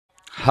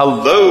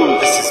Hello,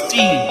 this is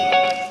Dean.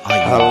 Are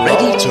you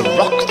ready to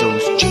rock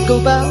those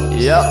jingle bells?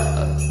 Yeah,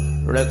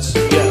 let's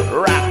get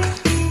rock.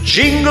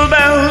 Jingle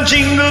bell,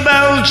 jingle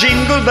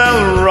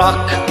bell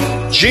rock.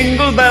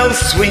 Jingle bells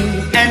swing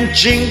and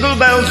jingle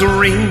bells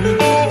ring.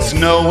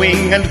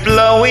 Snowing and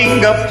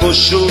blowing up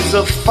bushels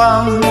of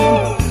fun.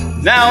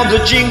 Now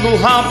the jingle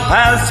hop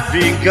has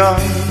begun.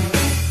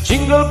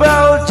 Jingle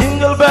bell,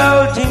 jingle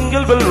bell,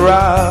 jingle bell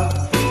rock.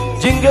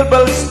 Jingle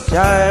bells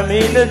chime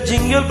in the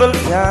jingle bell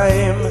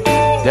time.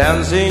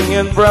 Dancing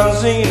and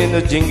bouncing in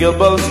the jingle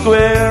bell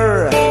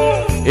square.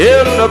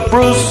 In the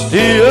frosty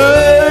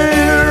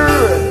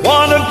air.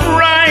 What a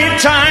bright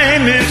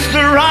time, it's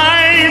the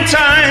right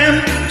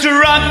time to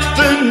rock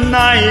the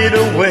night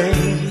away.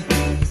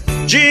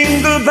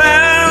 Jingle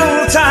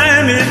bell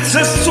time, it's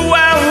a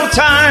swell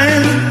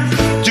time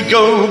to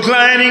go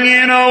gliding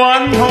in a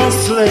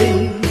one-horse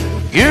sleigh.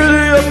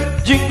 Giddy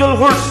up, jingle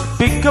horse,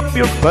 pick up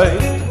your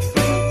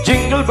pace.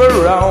 Jingle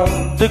bell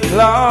round the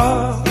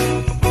clock.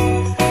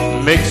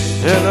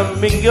 Mix and a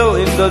mingle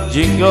in the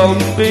jingle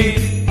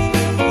beat.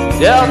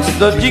 That's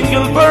the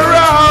jingle bell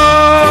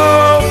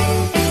round.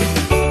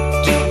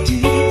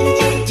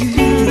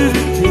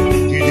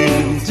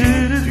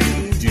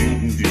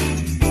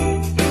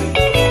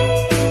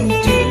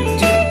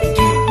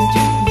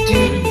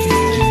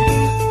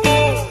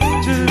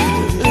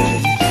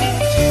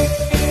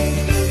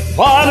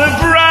 What a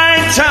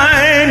bright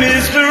time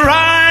is the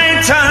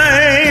right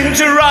time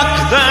to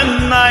rock the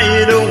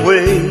night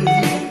away.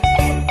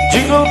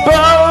 Jingle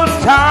bell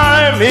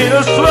time in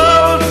a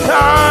slow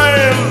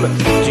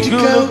time.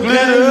 Jingle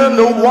glitter in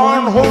the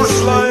one-horse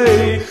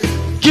sleigh.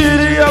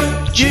 Giddy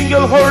up,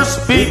 jingle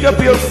horse, pick up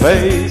your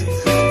pace.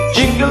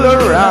 Jingle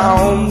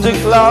around the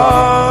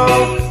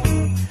clock.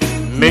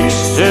 Mix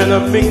and a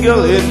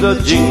mingle in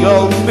the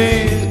jingle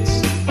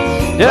beats.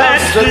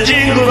 That's the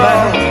jingle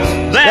bell.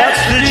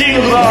 That's the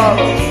jingle bell.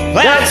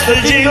 That's the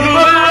jingle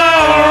bell.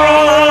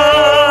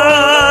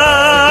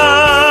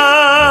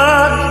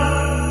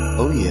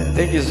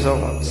 Thank you so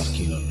much.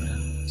 Rocking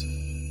around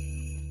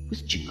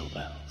with jingle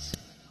bells.